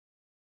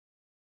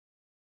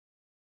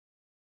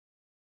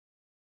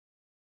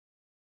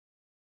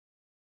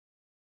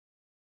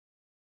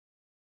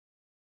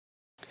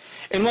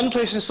In one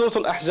place in Surah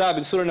Al-Ahzab,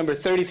 in Surah number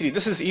 33,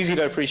 this is easy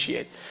to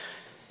appreciate.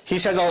 He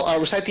says, I'll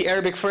recite the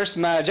Arabic first,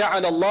 مَا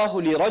جَعَلَ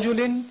اللَّهُ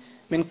لِرَجُلٍ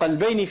مِنْ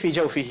قَلْبَيْنِ فِي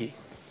جَوْفِهِ.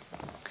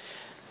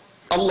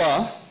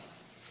 Allah,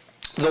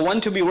 the one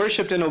to be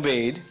worshipped and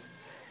obeyed,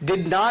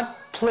 did not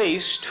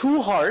place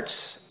two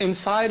hearts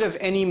inside of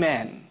any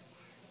man.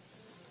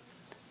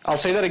 I'll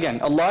say that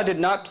again. Allah did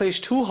not place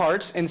two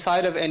hearts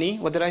inside of any,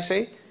 what did I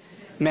say?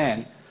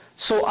 Man.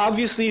 So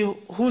obviously,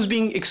 who's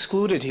being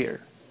excluded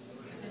here?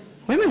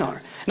 Women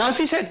are. Now if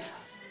he said,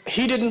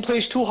 he didn't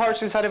place two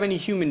hearts inside of any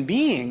human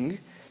being,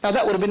 now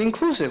that would have been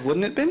inclusive,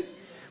 wouldn't it have been?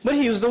 But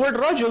he used the word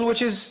rajul,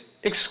 which is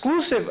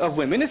exclusive of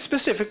women. It's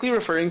specifically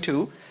referring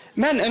to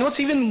men. And what's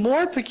even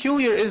more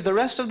peculiar is the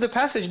rest of the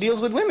passage deals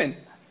with women.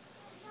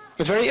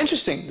 It's very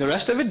interesting. The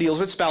rest of it deals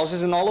with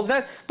spouses and all of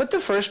that. But the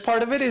first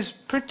part of it is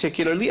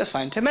particularly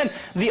assigned to men.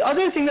 The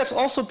other thing that's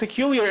also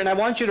peculiar, and I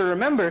want you to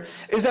remember,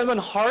 is that when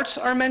hearts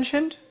are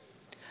mentioned,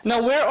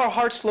 now where are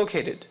hearts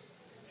located?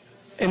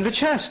 In the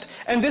chest.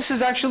 And this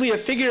is actually a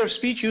figure of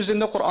speech used in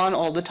the Qur'an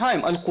all the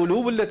time.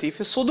 Al-qulub allati fi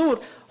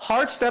as-sudur.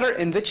 Hearts that are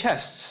in the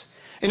chests.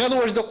 In other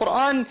words, the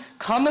Qur'an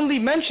commonly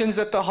mentions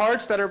that the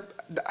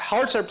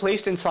hearts are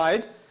placed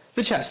inside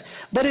the chest.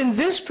 But in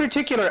this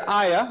particular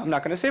ayah, I'm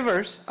not going to say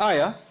verse,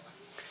 ayah,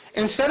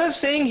 instead of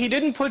saying he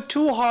didn't put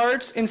two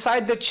hearts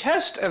inside the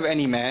chest of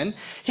any man,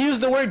 he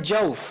used the word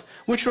jawf,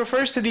 which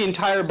refers to the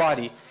entire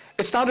body.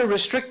 It's not a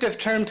restrictive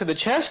term to the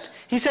chest.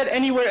 He said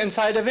anywhere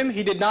inside of him,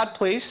 he did not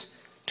place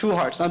two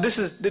hearts. Now this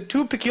is the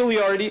two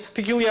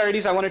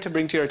peculiarities I wanted to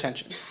bring to your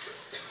attention.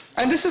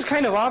 And this is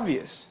kind of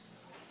obvious,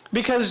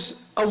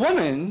 because a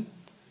woman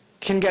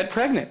can get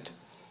pregnant.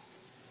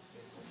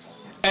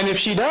 And if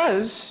she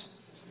does,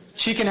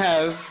 she can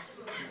have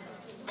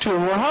two or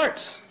more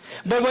hearts.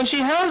 But when she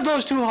has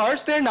those two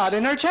hearts, they're not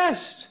in her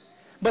chest,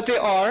 but they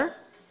are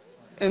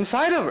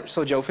inside of her.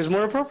 So jawf is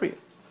more appropriate.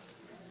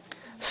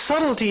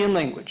 Subtlety in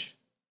language.